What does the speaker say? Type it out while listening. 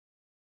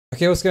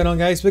Okay, what's going on,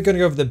 guys? We're going to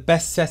go over the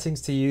best settings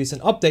to use, an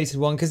updated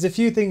one, because a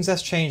few things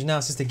that's changed now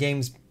since the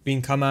game's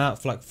been come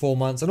out for like 4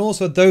 months, and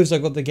also those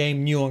that got the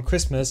game new on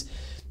Christmas.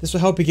 This will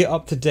help you get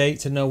up to date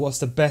to know what's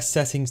the best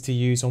settings to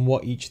use on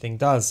what each thing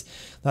does.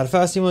 Now, the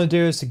first thing you want to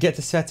do is to get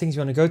the settings. You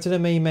want to go to the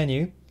main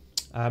menu,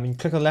 and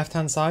click on the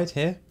left-hand side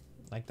here,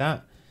 like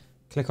that.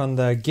 Click on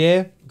the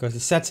gear, go to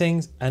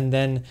settings, and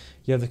then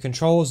you have the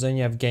controls, then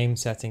you have game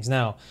settings.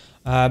 Now,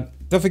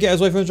 don't forget as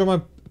well, if you want to join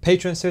my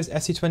Patreon series,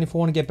 FC24,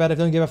 want to get better. If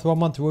you don't give after 1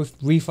 month, we'll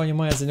refund your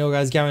money as a no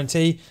guys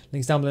guarantee.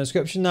 Links down below in the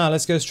description. Now,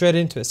 let's go straight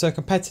into it. So,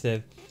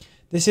 competitive.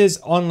 This is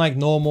on like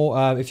normal.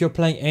 If you're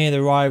playing any of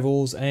the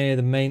rivals, any of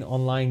the main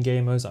online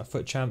gamers like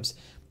Foot Champs,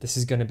 this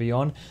is going to be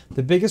on.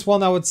 The biggest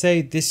one I would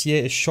say this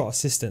year is shot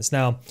assistance.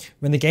 Now,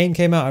 when the game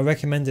came out, I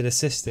recommended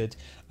assisted.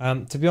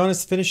 To be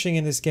honest, finishing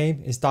in this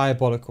game is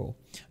diabolical.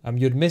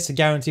 You'd miss a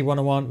guarantee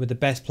 1-on-1 with the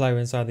best player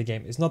inside the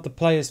game. It's not the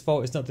player's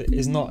fault.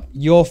 It's not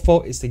your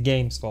fault. It's the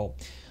game's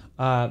fault.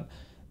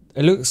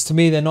 It looks to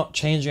me they're not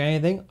changing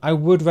anything. I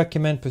would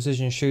recommend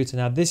precision shooting.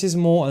 Now, this is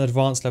more an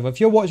advanced level.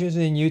 If you're watching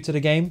something new to the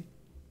game,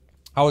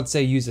 I would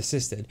say use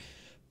assisted.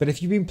 But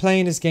if you've been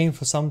playing this game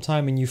for some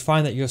time and you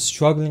find that you're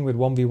struggling with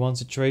 1v1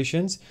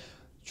 situations,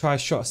 try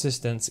shot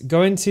assistance.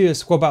 Go into a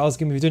squad battles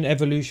game if you're doing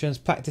evolutions,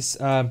 practice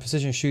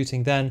precision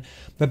shooting then.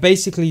 But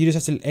basically you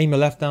just have to aim your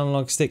left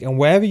analog stick, and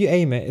wherever you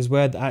aim it is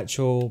where the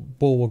actual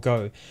ball will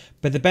go.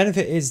 But the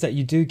benefit is that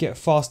you do get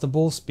faster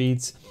ball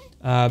speeds.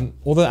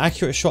 Although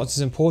accurate shots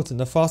is important,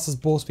 the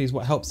fastest ball speed is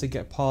what helps to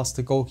get past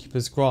the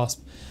goalkeeper's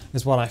grasp,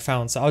 is what I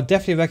found. So I would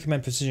definitely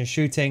recommend precision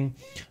shooting.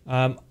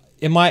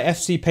 In my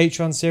FC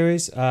Patreon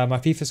series, my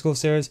FIFA School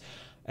Series,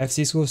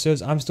 FC School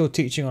Series, I'm still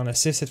teaching on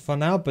assisted for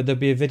now, but there'll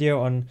be a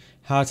video on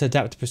how to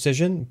adapt to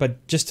precision.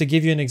 But just to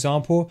give you an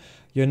example,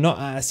 you're not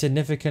at a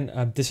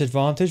significant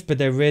disadvantage, but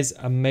there is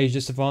a major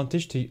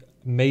disadvantage to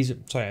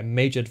a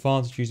major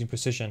advantage using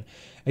precision.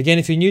 Again,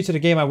 if you're new to the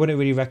game, I wouldn't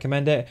really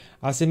recommend it.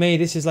 I'd say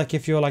maybe this is like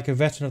if you're like a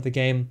veteran of the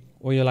game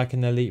or you're like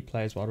an elite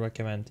player is what I'd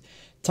recommend.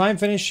 Time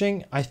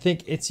finishing, I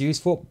think it's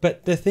useful,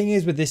 but the thing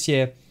is with this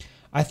year,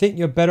 I think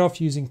you're better off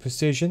using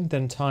precision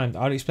than time.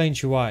 I'll explain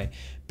to you why.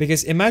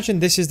 Because imagine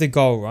this is the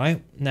goal,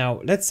 right?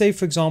 Now, let's say,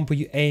 for example,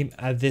 you aim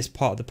at this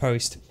part of the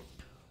post.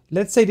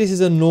 Let's say this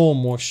is a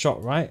normal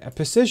shot, right? A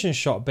precision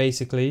shot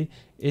basically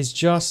is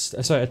just,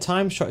 a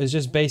time shot is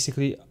just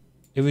basically,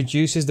 it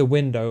reduces the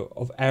window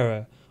of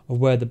error of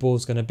where the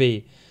ball's going to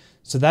be.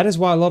 So that is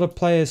why a lot of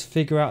players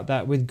figure out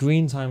that with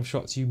green time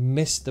shots, you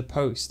miss the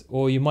post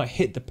or you might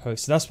hit the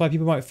post. So that's why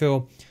people might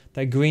feel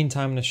that green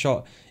time in a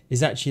shot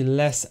is actually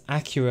less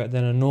accurate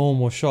than a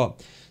normal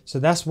shot. So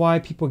that's why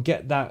people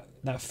get that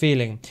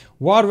feeling.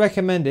 What I'd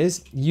recommend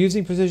is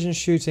using precision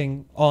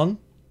shooting on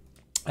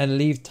and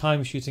leave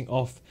time shooting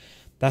off.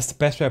 That's the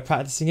best way of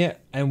practicing it.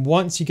 And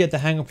once you get the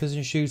hang of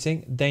precision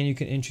shooting, then you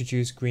can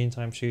introduce green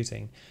time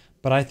shooting.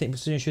 But I think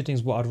precision shooting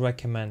is what I'd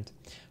recommend.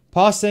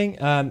 Passing,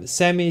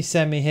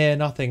 semi here,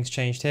 nothing's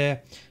changed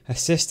here.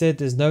 Assisted,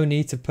 there's no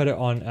need to put it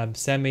on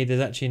semi. There's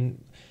actually,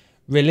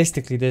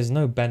 realistically, there's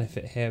no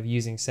benefit here of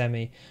using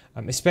semi.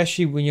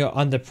 Especially when you're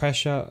under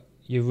pressure,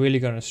 you're really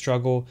going to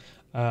struggle.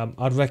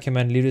 I'd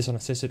recommend leave this on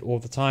assisted all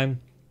the time.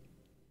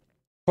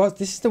 But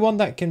this is the one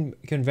that can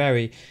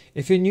vary.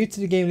 If you're new to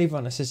the game, leave it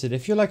on assisted.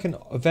 If you're like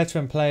a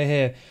veteran player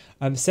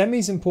here, semi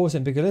is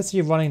important because let's say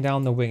you're running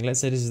down the wing. Let's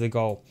say this is the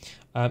goal.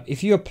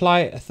 If you apply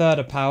a third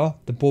of power,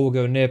 the ball will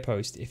go near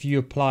post. If you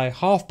apply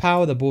half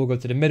power, the ball will go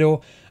to the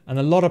middle. And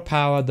a lot of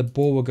power, the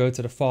ball will go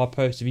to the far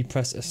post if you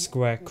press a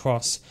square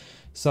cross.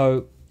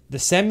 So the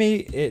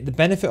semi, the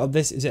benefit of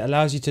this is it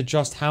allows you to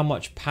adjust how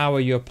much power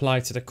you apply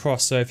to the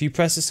cross. So if you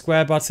press the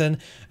square button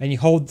and you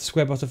hold the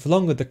square button for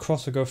longer, the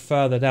cross will go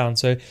further down.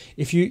 So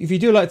if you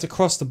do like to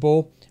cross the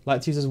ball,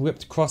 like to use those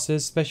whipped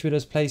crosses, especially with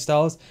those play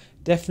styles,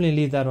 definitely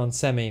leave that on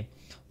semi.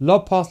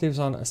 Lob pass leaves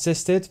on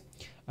assisted.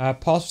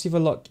 Pass receiver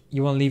lock,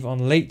 you want to leave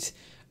on late.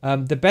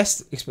 The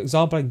best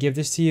example I can give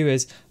this to you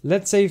is,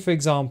 let's say for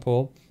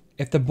example,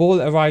 if the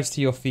ball arrives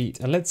to your feet,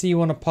 and let's say you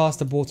want to pass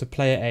the ball to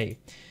player A.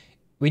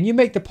 When you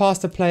make the pass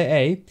to player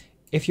A,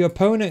 if your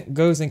opponent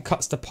goes and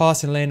cuts the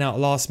passing lane out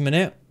last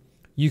minute,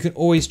 you can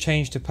always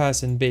change to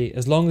person B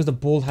as long as the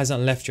ball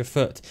hasn't left your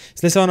foot.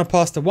 So let's say I want to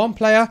pass to one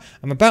player,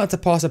 I'm about to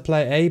pass to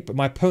player A, but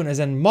my opponent has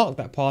then marked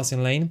that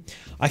passing lane.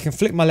 I can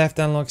flick my left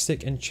analog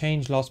stick and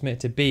change last minute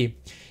to B.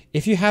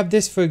 If you have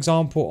this, for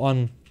example,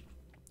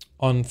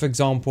 on for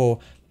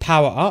example,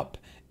 power up,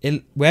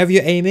 wherever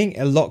you're aiming,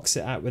 it locks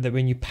it at with it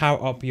when you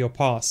power up your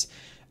pass.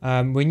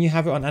 When you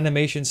have it on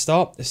animation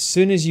start, as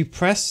soon as you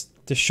press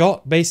the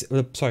shot,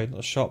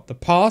 the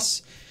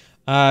pass,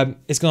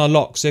 it's going to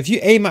lock. So if you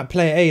aim at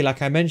player A,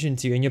 like I mentioned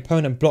to you, and your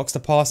opponent blocks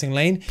the passing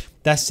lane,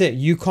 that's it.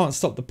 You can't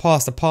stop the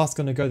pass. The pass is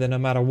going to go there no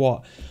matter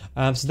what.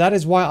 So that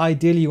is why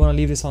ideally you want to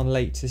leave this on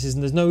late.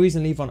 There's no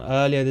reason to leave on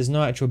earlier. There's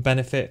no actual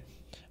benefit.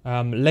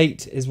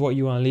 Late is what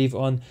you want to leave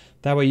on.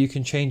 That way you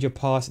can change your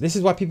pass. This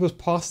is why people's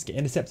passes get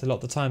intercepted a lot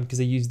of the time, because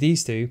they use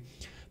these two.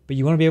 But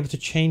you want to be able to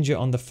change it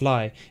on the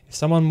fly. If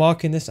someone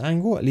marking this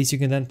angle, at least you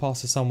can then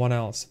pass to someone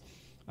else.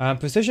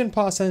 Precision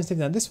pass sensitive.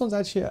 Now this one's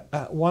actually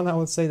one I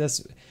would say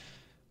that's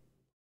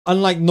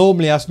unlike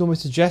normally, I normally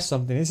suggest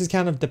something. This is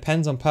kind of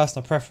depends on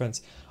personal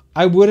preference.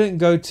 I wouldn't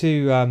go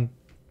to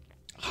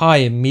high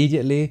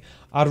immediately.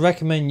 I'd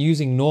recommend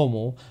using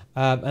normal,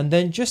 and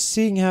then just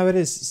seeing how it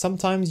is.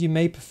 Sometimes you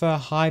may prefer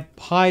high.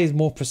 High is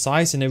more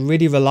precise, and it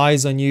really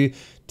relies on you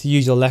to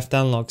use your left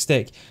analog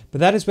stick. But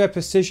that is where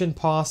precision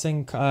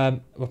passing,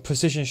 or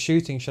precision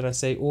shooting, should I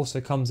say,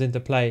 also comes into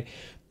play.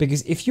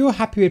 Because if you're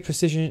happy with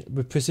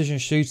precision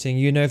shooting,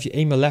 you know if you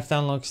aim your left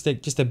analog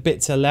stick just a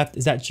bit to the left,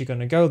 is actually going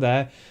to go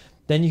there.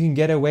 Then you can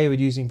get away with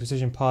using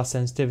precision pass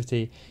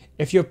sensitivity.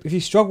 If you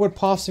struggle with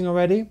passing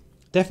already,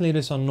 definitely do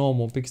this on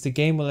normal, because the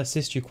game will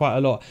assist you quite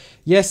a lot.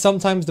 Yes,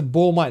 sometimes the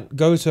ball might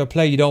go to a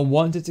player you don't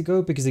want it to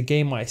go because the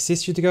game might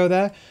assist you to go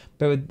there.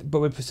 But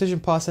with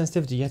precision pass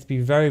sensitivity, you have to be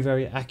very,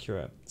 very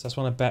accurate. So I just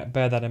want to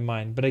bear that in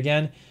mind. But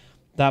again,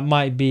 that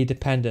might be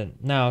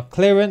dependent. Now,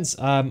 clearance,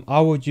 I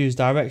would use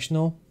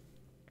directional.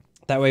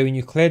 That way, when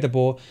you clear the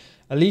ball,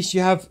 at least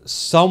you have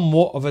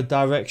somewhat of a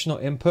directional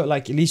input.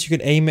 Like, at least you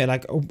could aim it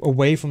like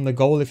away from the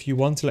goal if you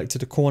want to, like to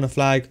the corner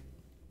flag,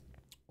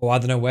 or I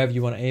don't know, wherever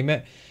you want to aim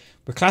it.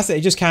 But classic,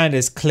 it just kind of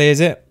just clears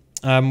it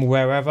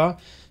wherever.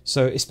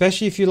 So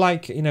especially if you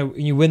like, you know,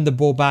 you win the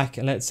ball back,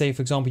 and let's say,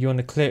 for example, you want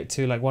to clear it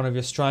to like one of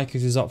your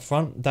strikers who's up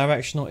front,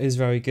 directional is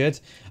very good.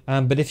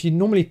 But if you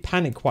normally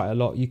panic quite a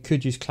lot, you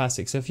could use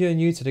classic. So if you're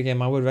new to the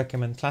game, I would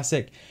recommend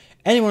classic.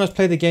 Anyone who's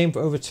played the game for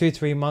over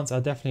 2-3 months, I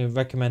definitely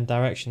recommend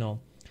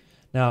directional.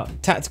 Now,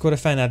 tactical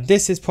defend. Now,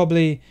 this is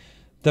probably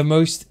the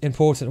most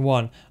important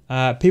one.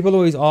 People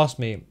always ask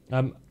me.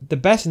 The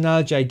best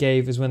analogy I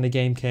gave is when the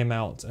game came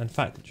out. In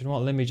fact, you know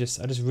what? I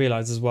just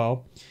realized as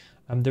well.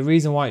 The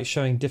reason why it's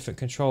showing different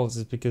controls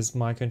is because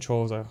my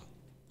controls are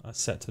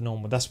set to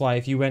normal. That's why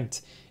if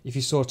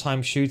you saw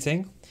time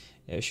shooting,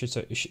 it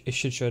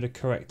should show the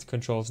correct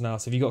controls now.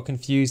 So if you got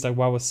confused, like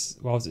why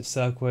was it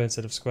circle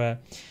instead of square,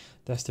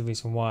 that's the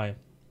reason why.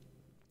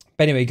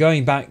 But anyway,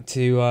 going back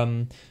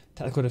to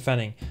tactical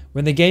defending.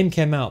 When the game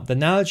came out, the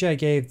analogy I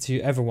gave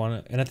to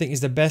everyone, and I think is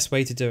the best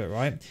way to do it,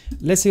 right?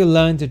 Let's say you're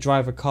learning to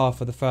drive a car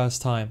for the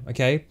first time,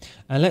 okay?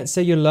 And let's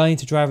say you're learning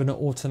to drive an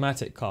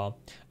automatic car.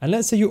 And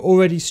let's say you're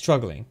already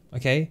struggling,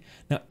 okay?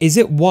 Now, is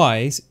it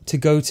wise to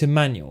go to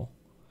manual?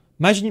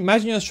 Imagine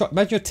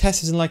your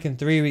test is in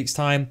 3 weeks'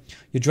 time.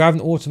 You're driving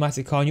an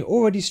automatic car and you're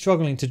already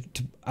struggling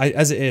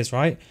as it is,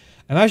 right?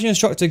 Imagine your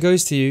instructor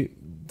goes to you,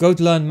 go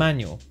to learn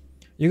manual.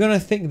 You're going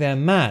to think they're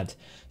mad.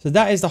 So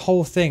that is the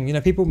whole thing. You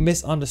know, people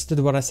misunderstood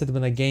what I said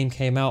when the game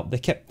came out. They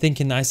kept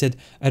thinking that I said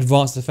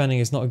advanced defending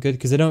is not good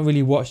because they don't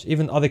really watch.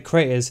 Even other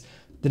creators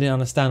didn't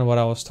understand what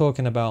I was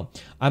talking about.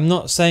 I'm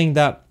not saying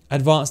that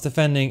advanced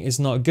defending is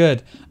not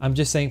good. I'm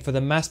just saying for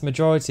the mass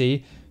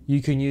majority,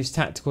 you can use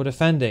tactical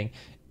defending.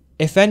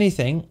 If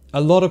anything,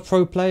 a lot of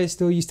pro players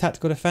still use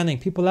tactical defending.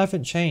 People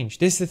haven't changed.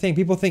 This is the thing.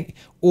 People think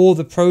all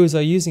the pros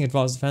are using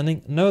advanced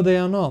defending. No, they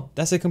are not.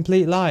 That's a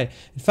complete lie.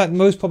 In fact,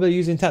 most probably are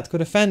using tactical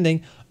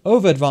defending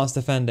over advanced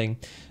defending.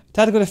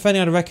 Tactical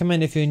defending I'd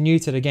recommend if you're new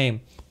to the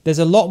game. There's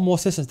a lot more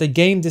systems. The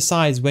game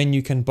decides when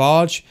you can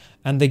barge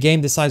and the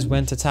game decides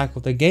when to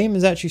tackle. The game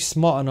is actually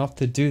smart enough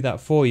to do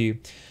that for you.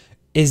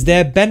 Is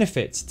there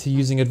benefits to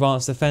using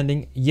advanced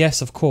defending?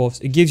 Yes, of course.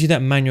 It gives you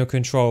that manual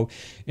control.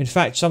 In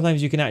fact,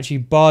 sometimes you can actually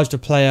barge the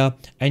player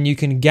and you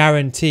can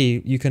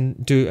guarantee you can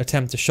do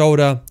attempt to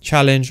shoulder,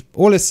 challenge,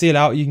 all is seal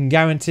out. You can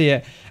guarantee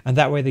it, and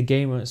that way the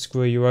game won't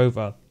screw you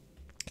over.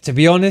 To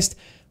be honest,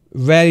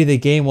 rarely the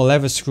game will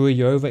ever screw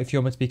you over if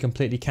you're meant to be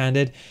completely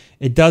candid.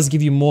 It does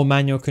give you more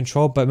manual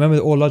control, but remember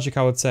all logic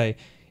I would say.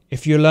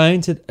 If you're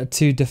learning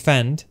to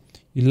defend,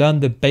 you learn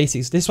the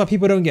basics. This is why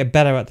people don't get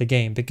better at the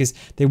game, because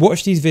they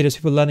watch these videos,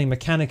 people learning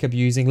mechanic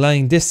abusing,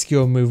 learning this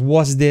skill move,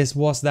 what's this,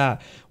 what's that,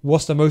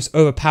 what's the most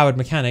overpowered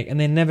mechanic, and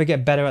they never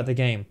get better at the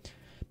game.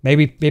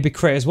 Maybe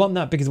creators want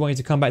that because they want you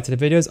to come back to the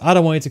videos. I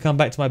don't want you to come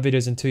back to my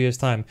videos in 2 years'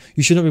 time.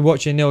 You should not be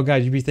watching Neil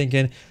Guys. You'd be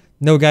thinking,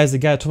 Neil Guys the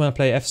guy told me to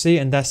play FC,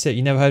 and that's it.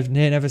 You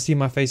never see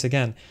my face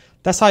again.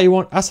 That's how you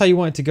want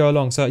it to go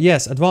along. So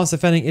yes, advanced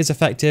defending is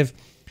effective.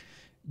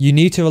 You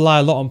need to rely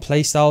a lot on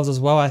play styles as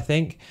well, I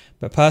think.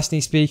 But personally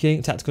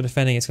speaking, tactical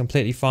defending is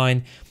completely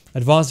fine.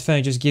 Advanced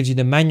defending just gives you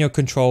the manual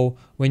control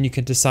when you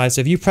can decide.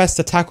 So if you press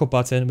the tackle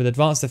button with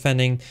advanced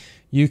defending,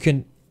 you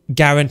can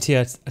guarantee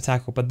a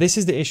tackle. But this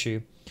is the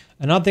issue.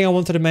 Another thing I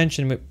wanted to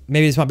mention,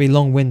 maybe this might be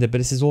long-winded, but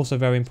this is also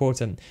very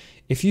important.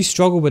 If you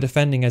struggle with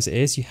defending as it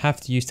is, you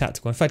have to use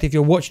tactical. In fact, if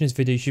you're watching this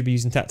video, you should be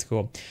using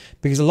tactical.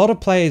 Because a lot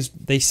of players,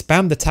 they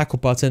spam the tackle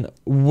button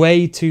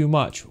way too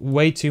much.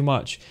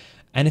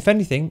 And if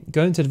anything,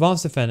 going to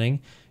advanced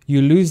defending,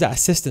 you lose that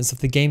assistance of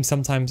the game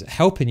sometimes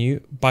helping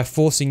you by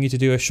forcing you to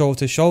do a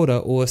shoulder-to-shoulder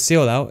or a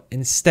seal-out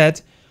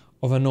instead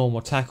of a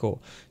normal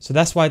tackle. So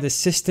that's why the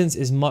assistance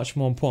is much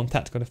more important,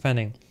 tactical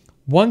defending.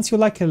 Once you're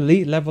like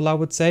elite level, I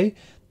would say,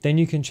 then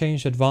you can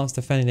change to advanced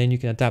defending, then you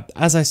can adapt.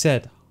 As I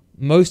said,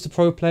 most of the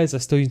pro players are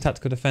still using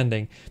tactical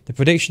defending. The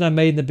prediction I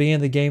made in the beginning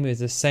of the game is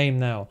the same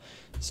now.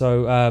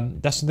 So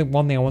that's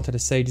one thing I wanted to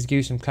say, just give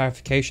you some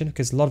clarification,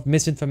 because a lot of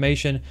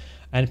misinformation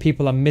and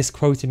people are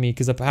misquoting me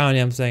because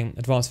apparently I'm saying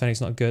advanced defending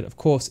is not good. Of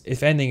course,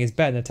 if anything, is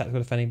better than tactical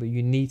defending, but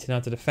you need to know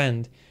how to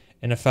defend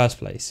in the first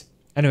place.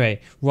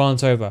 Anyway,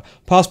 rant over.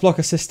 Pass block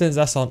assistance,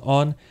 that's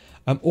on.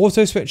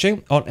 Auto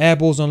switching on air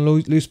balls, on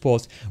loose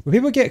balls. When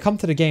people come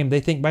to the game, they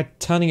think by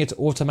turning it to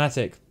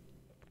automatic,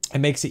 it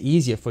makes it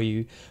easier for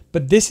you.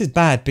 But this is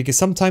bad because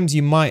sometimes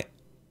you might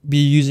be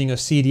using your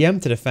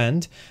CDM to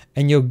defend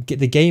and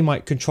the game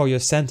might control your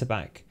centre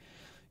back.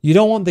 You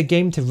don't want the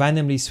game to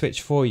randomly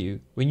switch for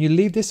you. When you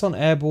leave this on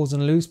air balls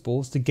and loose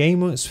balls, the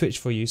game won't switch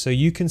for you, so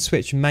you can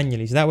switch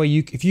manually. So that way,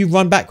 if you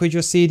run back with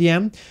your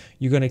CDM,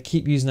 you're going to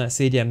keep using that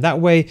CDM.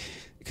 That way,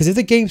 because if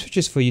the game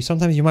switches for you,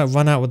 sometimes you might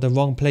run out with the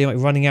wrong play, you might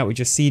be running out with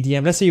your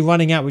CDM. Let's say you're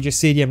running out with your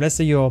CDM. Let's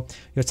say your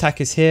attack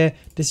is here,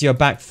 this is your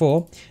back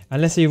four,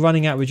 and let's say you're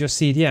running out with your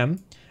CDM,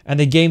 and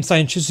the game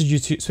switches you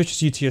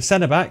to your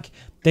centre back,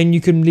 then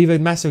you can leave a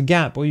massive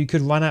gap, or you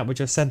could run out with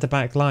your centre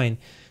back line.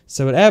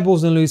 So with air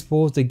balls and loose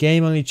balls, the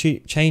game only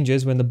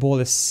changes when the ball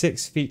is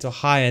 6 feet or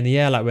higher in the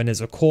air, like when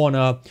there's a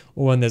corner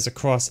or when there's a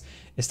cross.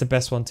 It's the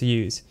best one to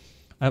use.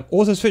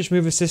 Auto switch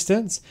move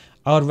assistance,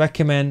 I would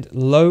recommend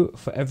low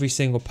for every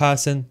single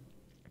person.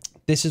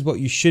 This is what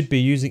you should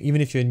be using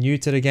even if you're new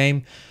to the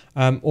game.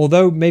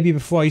 Although maybe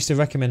before I used to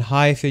recommend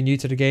high if you're new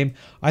to the game,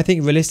 I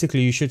think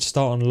realistically you should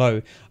start on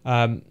low.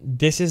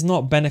 This is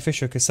not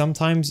beneficial because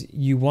sometimes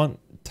you want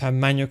to have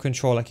manual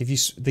control. Like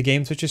if the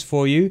game switches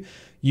for you,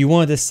 you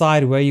want to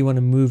decide where you want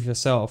to move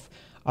yourself.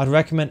 I'd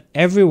recommend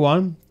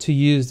everyone to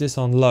use this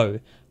on low.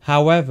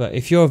 However,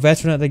 if you're a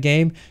veteran at the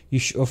game,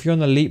 or if you're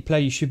an elite player,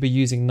 you should be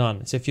using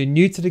none. So if you're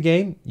new to the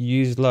game, you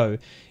use low.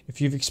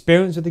 If you've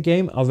experienced with the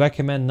game, I'll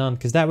recommend none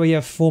because that way you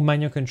have full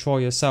manual control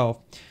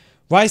yourself.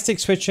 Right stick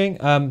switching,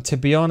 to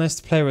be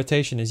honest, player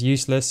rotation is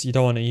useless. You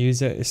don't want to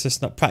use it. It's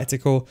just not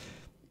practical.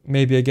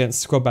 Maybe against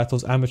squad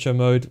battles, amateur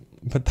mode,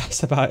 but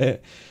that's about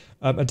it.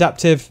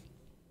 Adaptive.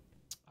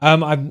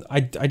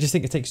 I just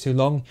think it takes too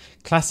long.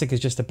 Classic is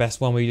just the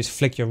best one where you just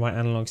flick your right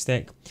analog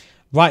stick.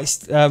 Right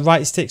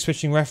stick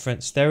switching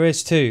reference. There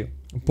is two: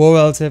 ball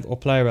relative or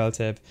player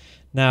relative.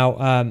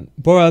 Now,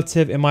 ball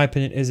relative, in my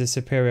opinion, is a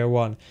superior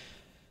one.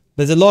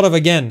 There's a lot of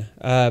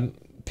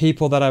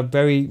people that are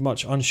very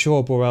much unsure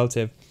of ball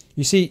relative.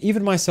 You see,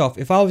 even myself,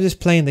 if I was just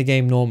playing the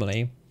game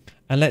normally,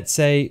 and let's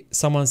say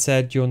someone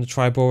said you want to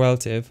try ball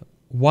relative,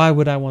 why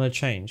would I want to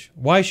change?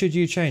 Why should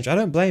you change? I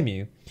don't blame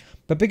you.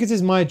 But because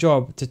it's my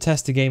job to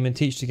test the game and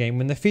teach the game,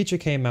 when the feature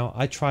came out,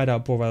 I tried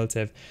out ball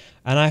relative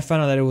and I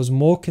found out that it was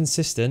more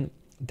consistent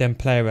than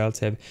player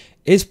relative.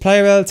 Is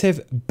player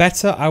relative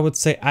better? I would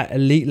say at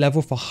elite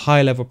level for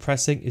high level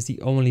pressing is the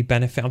only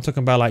benefit. I'm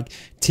talking about like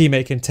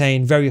teammate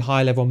contain, very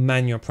high level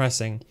manual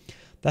pressing.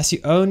 That's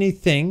the only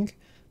thing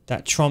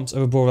that trumps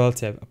over ball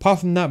relative. Apart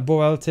from that, ball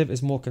relative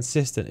is more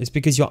consistent. It's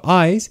because your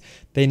eyes,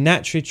 they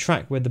naturally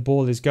track where the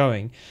ball is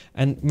going.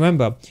 And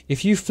remember,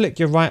 if you flick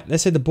your right,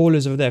 let's say the ball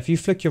is over there, if you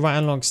flick your right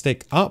analog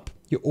stick up,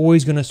 you're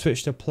always going to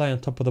switch to play on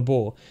top of the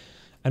ball.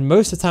 And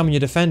most of the time when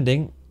you're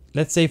defending,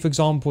 let's say for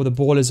example the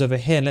ball is over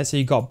here, and let's say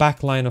you got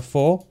back line of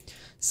 4,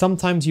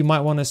 sometimes you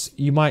might want to,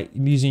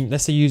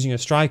 let's say using a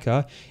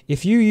striker,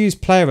 if you use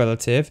player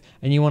relative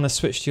and you want to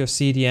switch to your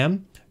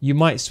CDM, you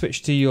might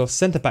switch to your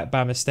centre back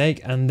by mistake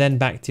and then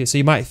back to, so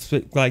you might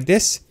flip like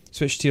this,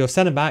 switch to your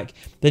centre back,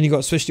 then you got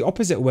to switch the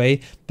opposite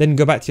way, then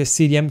go back to your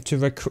CDM to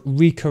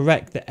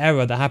recorrect the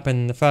error that happened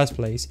in the first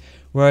place.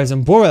 Whereas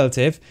in ball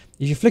relative,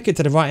 if you flick it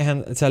to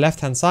the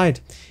left hand side,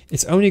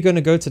 it's only going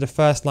to go to the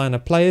first line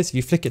of players. If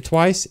you flick it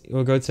twice, it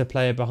will go to the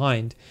player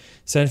behind.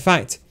 So in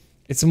fact,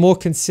 it's more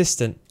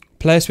consistent.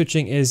 Player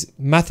switching is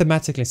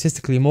mathematically and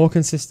statistically more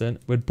consistent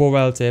with ball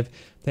relative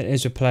than it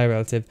is with player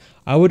relative.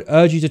 I would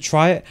urge you to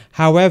try it.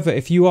 However,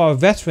 if you are a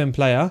veteran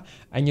player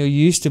and you're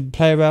used to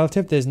player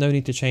relative, there's no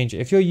need to change it.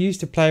 If you're used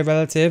to player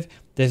relative,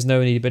 there's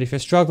no need. But if you're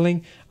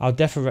struggling, I'll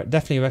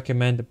definitely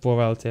recommend ball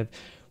relative.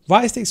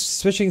 Right stick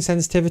switching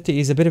sensitivity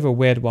is a bit of a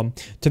weird one.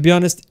 To be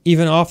honest,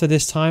 even after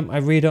this time, I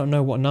really don't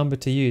know what number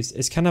to use.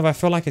 It's kind of, I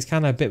feel like it's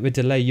kind of a bit with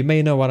delay. You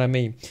may know what I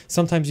mean.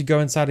 Sometimes you go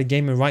inside a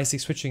game and right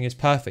stick switching is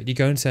perfect. You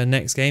go into the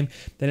next game,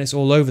 then it's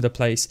all over the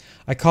place.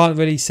 I can't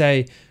really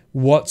say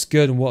what's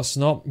good and what's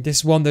not. This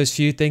is one of those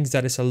few things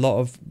that it's a lot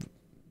of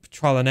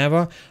trial and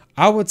error.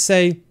 I would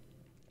say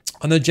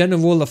on a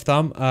general rule of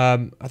thumb,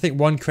 I think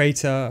one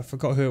creator, I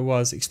forgot who it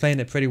was, explained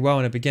it pretty well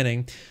in the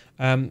beginning.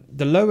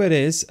 The lower it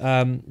is,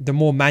 the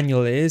more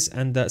manual it is,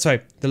 and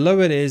the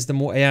lower it is, the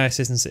more AI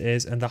assistance it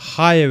is, and the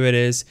higher it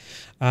is,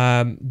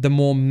 the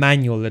more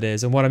manual it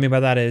is. And what I mean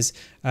by that is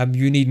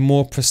you need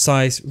more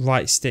precise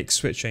right stick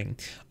switching.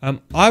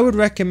 I would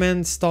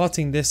recommend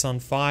starting this on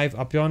 5.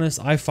 I'll be honest,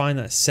 I find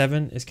that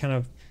 7 is kind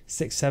of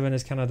 6, 7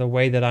 is kind of the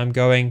way that I'm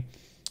going.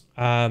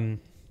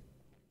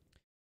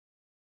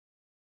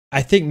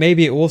 I think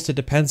maybe it also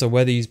depends on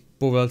whether you use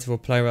ball relative or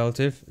play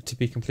relative, to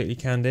be completely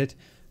candid.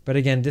 But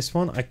again, this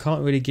one, I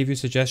can't really give you a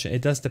suggestion.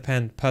 It does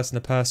depend person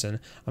to person.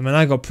 I mean,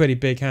 I got pretty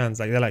big hands,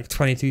 like they're like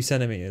 22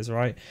 centimeters,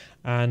 right?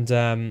 And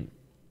another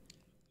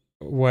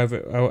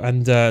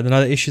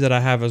issue that I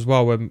have as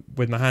well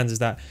with my hands is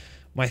that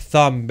my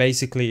thumb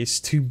basically is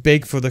too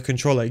big for the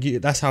controller.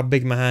 That's how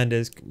big my hand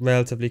is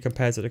relatively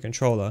compared to the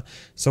controller.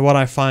 So what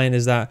I find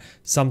is that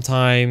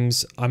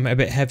sometimes I'm a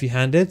bit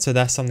heavy-handed, so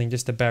that's something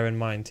just to bear in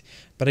mind.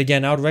 But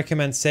again, I would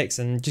recommend 6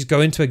 and just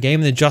go into a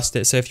game and adjust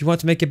it. So if you want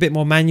to make it a bit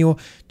more manual,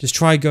 just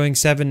try going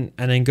 7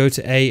 and then go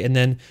to 8 and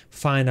then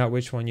find out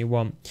which one you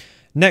want.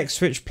 Next,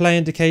 switch play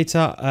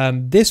indicator.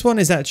 This one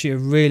is actually a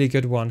really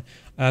good one.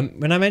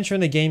 When I mentioned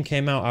when the game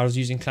came out, I was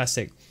using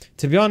classic.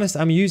 To be honest,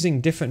 I'm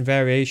using different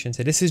variations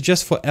here. This is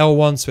just for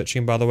L1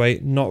 switching, by the way,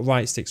 not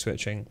right stick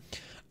switching.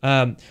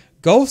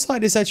 Goal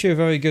side is actually a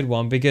very good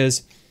one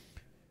because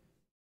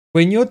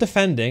when you're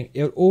defending,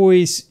 it'll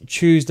always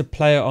choose the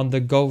player on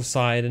the goal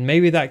side, and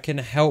maybe that can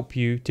help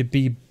you to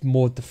be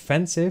more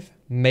defensive,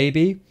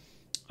 maybe.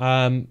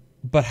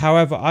 But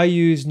however, I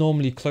use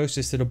normally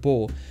closest to the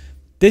ball.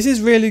 This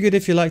is really good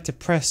if you like to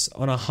press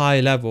on a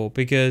high level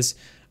because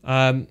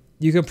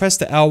you can press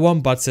the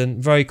L1 button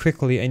very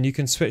quickly and you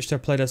can switch to a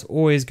player that's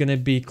always going to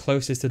be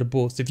closest to the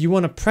ball. So if you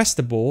want to press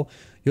the ball,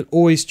 you'll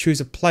always choose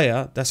a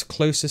player that's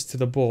closest to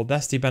the ball.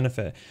 That's the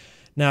benefit.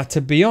 Now,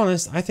 to be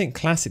honest, I think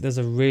Classic does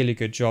a really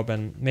good job,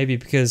 and maybe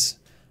because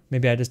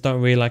maybe I just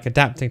don't really like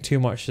adapting too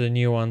much to the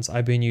new ones,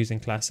 I've been using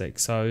Classic.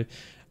 So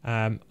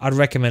I'd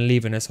recommend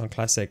leaving this on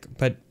Classic,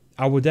 but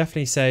I would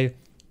definitely say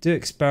do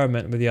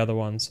experiment with the other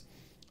ones.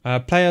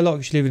 Player lock,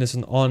 just leaving this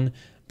on.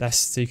 That's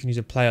so you can use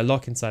a player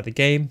lock inside the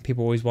game.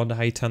 People always wonder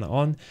how you turn it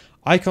on.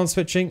 Icon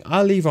switching,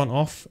 I'll leave on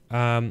off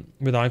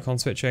with icon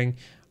switching.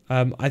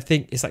 I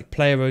think it's like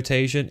player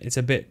rotation. It's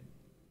a bit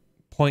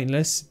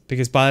pointless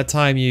because by the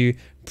time you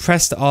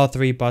press the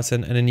R3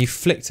 button and then you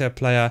flick to a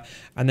player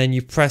and then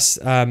you press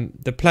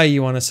the player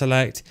you want to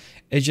select,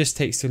 it just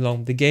takes too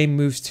long. The game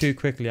moves too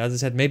quickly. As I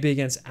said, maybe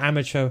against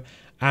amateur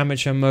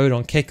mode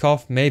on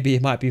kickoff, maybe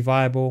it might be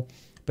viable,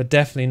 but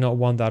definitely not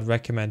one that I'd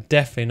recommend.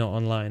 Definitely not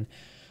online.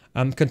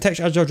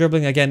 Contextual agile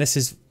dribbling, again, this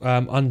is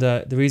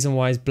under the reason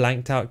why it's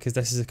blanked out because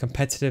this is a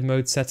competitive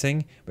mode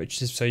setting,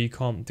 which is so you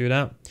can't do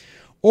that.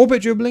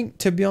 Orbit dribbling,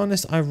 to be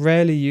honest, I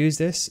rarely use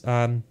this.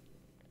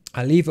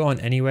 I leave it on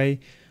anyway,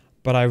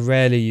 but I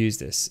rarely use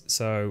this.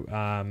 So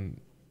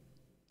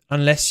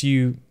unless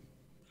you,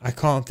 I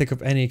can't think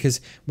of any,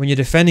 because when you're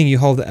defending, you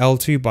hold the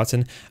L2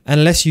 button.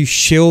 Unless you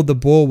shield the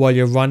ball while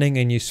you're running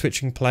and you're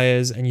switching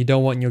players and you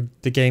don't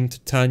want the game to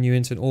turn you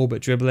into an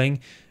orbit dribbling,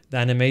 the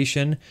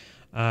animation,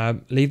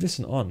 leave this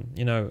on.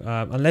 You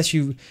know, unless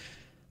you,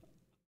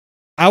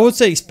 I would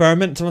say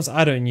experiment. To be honest,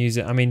 I don't use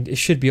it. I mean, it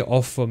should be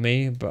off for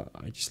me, but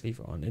I just leave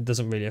it on. It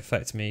doesn't really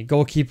affect me.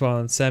 Goalkeeper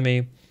on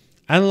semi.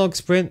 Analog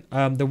sprint,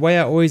 the way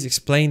I always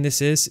explain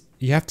this is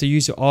you have to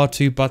use your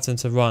R2 button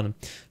to run.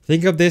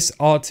 Think of this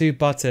R2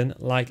 button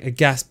like a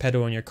gas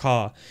pedal on your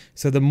car.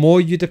 So the more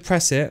you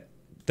depress it,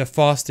 the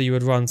faster you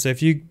would run. So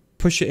if you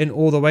push it in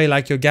all the way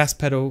like your gas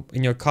pedal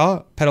in your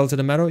car, pedal to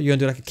the metal, you're going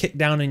to do like a kick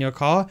down in your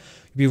car,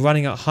 you'll be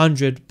running at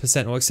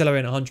 100% or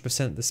accelerating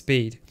 100% the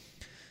speed.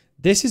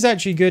 This is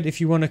actually good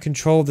if you want to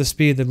control the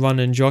speed of the run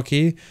and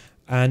jockey,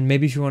 and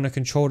maybe if you want to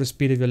control the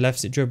speed of your left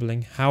stick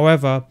dribbling.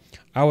 However,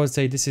 I would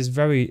say this is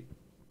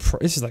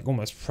this is like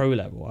almost pro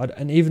level,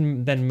 and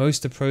even then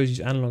most of the pros use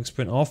analog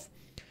sprint off.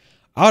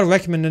 I would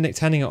recommend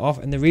turning it off,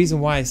 and the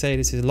reason why I say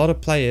this is a lot of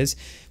players,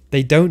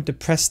 they don't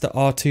depress the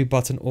R2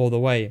 button all the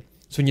way.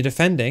 So when you're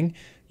defending,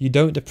 you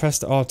don't depress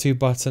the R2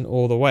 button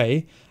all the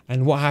way,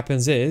 and what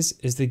happens is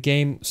the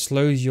game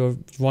slows your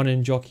run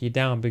and jockey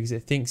down because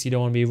it thinks you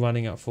don't want to be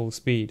running at full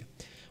speed.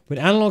 When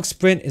analog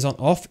sprint is on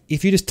off,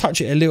 if you just touch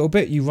it a little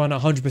bit, you run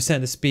at 100%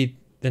 the speed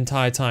the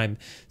entire time.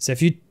 So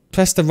if you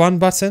press the run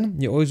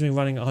button, you're always going to be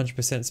running at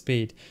 100%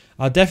 speed.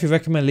 I'll definitely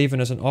recommend leaving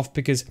it on off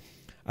because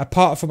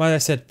apart from, as I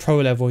said, pro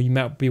level, you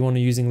might be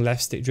using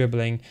left stick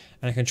dribbling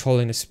and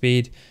controlling the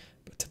speed.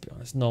 But to be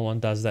honest, no one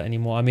does that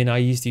anymore. I mean, I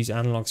used to use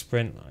analog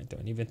sprint. I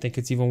don't even think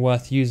it's even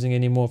worth using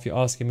anymore if you're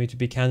asking me to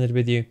be candid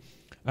with you.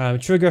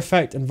 Trigger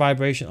effect and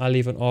vibration, I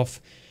leave it off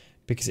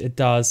because it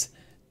does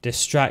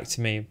distract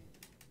me.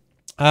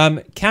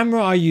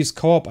 Camera, I use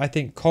co-op. I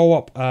think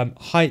co-op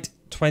height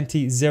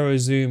 20 0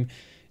 zoom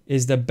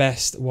is the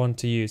best one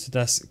to use. So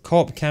that's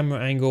co-op camera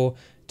angle,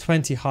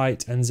 20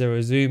 height and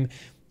 0 zoom.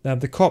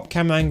 The co-op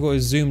camera angle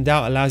is zoomed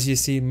out, allows you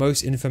to see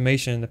most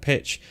information in the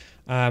pitch.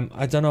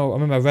 I don't know, I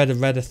remember I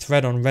read a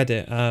thread on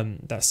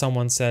Reddit that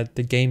someone said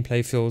the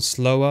gameplay feels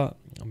slower.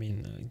 I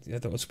mean, I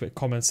thought it was a bit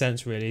common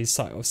sense really.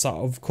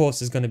 Of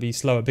course it's going to be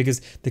slower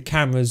because the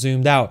camera is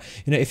zoomed out.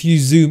 You know, if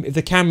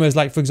the camera is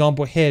like, for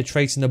example, here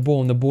tracing the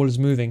ball and the ball is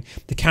moving,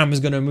 the camera is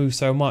going to move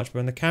so much. But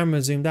when the camera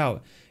is zoomed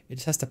out, it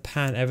just has to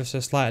pan ever so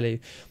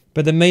slightly.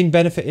 But the main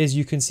benefit is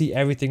you can see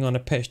everything on a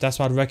pitch. That's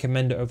why I'd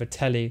recommend it over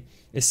telly.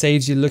 It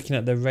saves you looking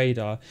at the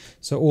radar.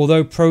 So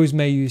although pros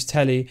may use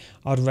telly,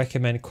 I'd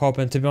recommend co-op.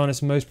 And to be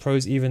honest, most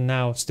pros even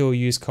now still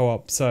use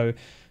co-op. So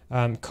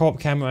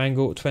co-op camera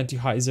angle, 20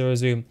 height, 0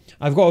 zoom.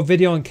 I've got a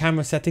video on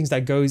camera settings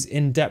that goes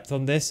in depth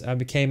on this.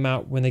 It came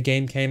out when the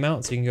game came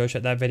out, so you can go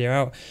check that video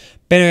out.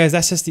 But anyways,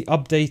 that's just the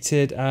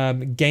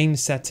updated game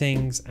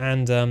settings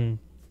and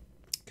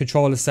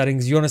controller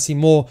settings. You want to see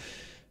more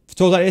For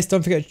tools like this,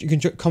 don't forget you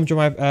can come join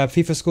my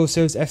FIFA School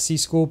Series, FC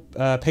School,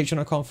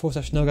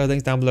 patreon.com/NilGuys,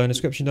 links down below in the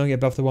description. Don't get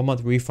above the 1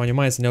 month refund your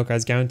money. It's a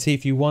NilGuys guarantee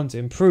if you want to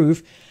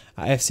improve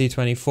at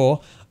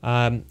FC24.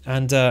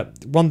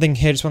 One thing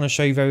here, just want to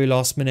show you very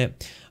last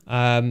minute.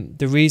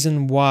 The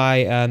reason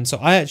why, so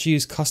I actually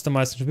use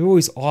customized controls. People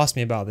always ask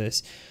me about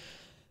this.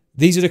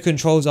 These are the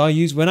controls I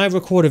use when I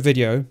record a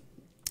video.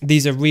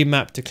 These are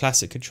remapped to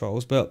classic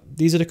controls, but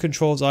these are the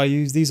controls I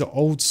use. These are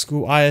old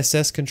school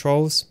ISS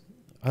controls.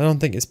 I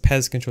don't think it's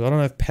PES controls. I don't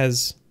know if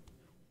PES...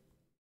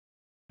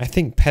 I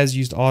think PES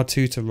used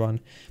R2 to run.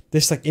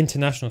 This like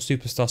international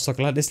superstar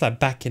soccer, like this like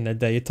back in the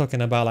day. You're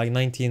talking about like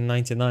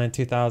 1999,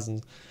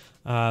 2000.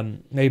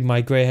 Maybe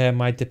my grey hair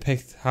might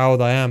depict how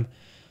old I am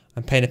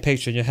and paint a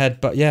picture in your head.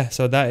 But yeah,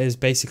 so that is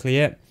basically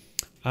it.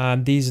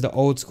 These are the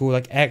old school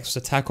like X,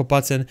 the tackle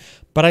button.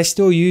 But I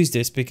still use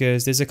this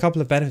because there's a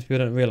couple of benefits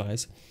people don't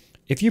realize.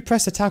 If you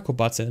press the tackle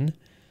button,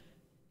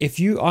 if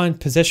you are in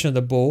possession of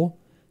the ball,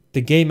 the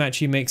game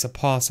actually makes a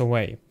pass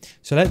away.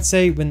 So let's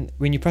say when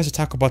you press the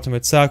tackle button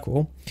with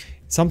circle,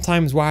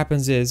 sometimes what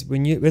happens is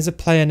when there's a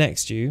player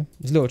next to you,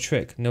 there's a little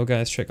trick,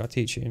 NilGuys trick I'll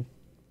teach you.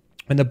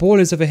 When the ball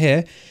is over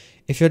here,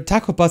 if your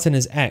tackle button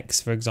is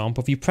X, for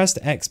example, if you press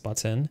the X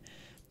button,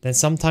 then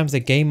sometimes the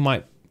game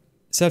might,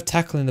 instead of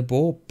tackling the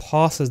ball,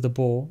 passes the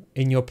ball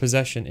in your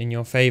possession in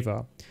your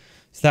favor.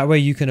 So that way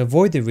you can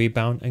avoid the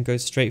rebound and go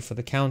straight for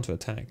the counter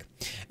attack.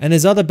 And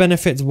there's other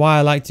benefits why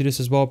I like to do this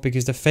as well,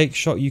 because the fake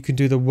shot, you can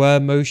do the whir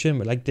motion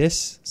but like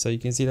this. So you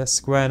can see that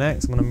square and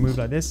X. I'm going to move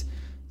like this.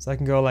 So I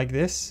can go like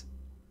this.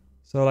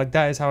 So like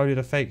that is how I do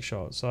the fake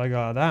shot. So I go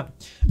like that.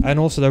 And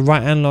also the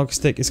right analog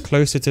stick is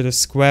closer to the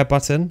square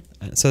button.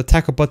 So the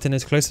tackle button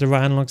is closer to the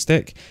right analog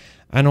stick.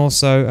 And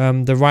also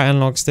the right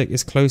analog stick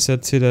is closer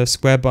to the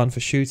square button for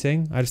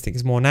shooting. I just think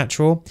it's more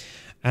natural.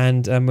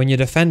 And when you're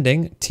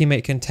defending,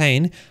 teammate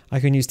contain, I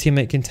can use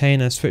teammate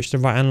contain and switch the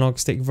right analog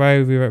stick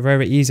very, very,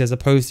 very easy, as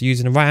opposed to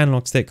using the right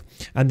analog stick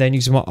and then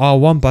using my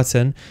R1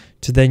 button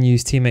to then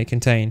use teammate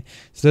contain.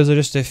 So those are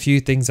just a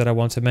few things that I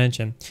want to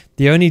mention.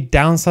 The only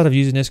downside of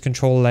using this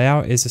control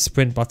layout is the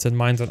sprint button.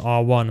 Mine's on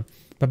R1.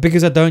 But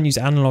because I don't use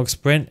analog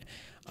sprint,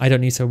 I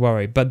don't need to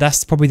worry. But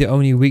that's probably the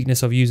only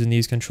weakness of using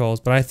these controls.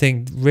 But I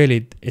think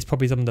really it's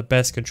probably some of the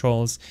best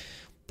controls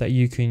that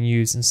you can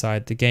use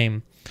inside the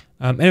game.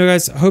 Anyway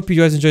guys, I hope you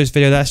guys enjoyed this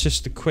video. That's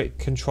just the quick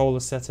controller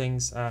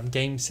settings,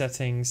 game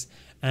settings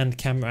and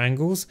camera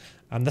angles.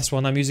 That's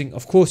one I'm using.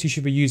 Of course you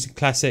should be using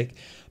classic,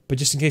 but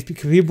just in case,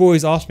 because people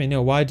always ask me,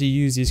 Neil, why do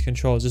you use these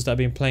controls? Just that I've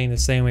been playing the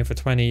same way for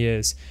 20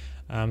 years.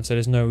 So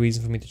there's no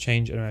reason for me to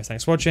change it. Anyway,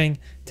 thanks for watching,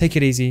 take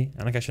it easy,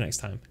 and I'll catch you next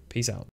time. Peace out.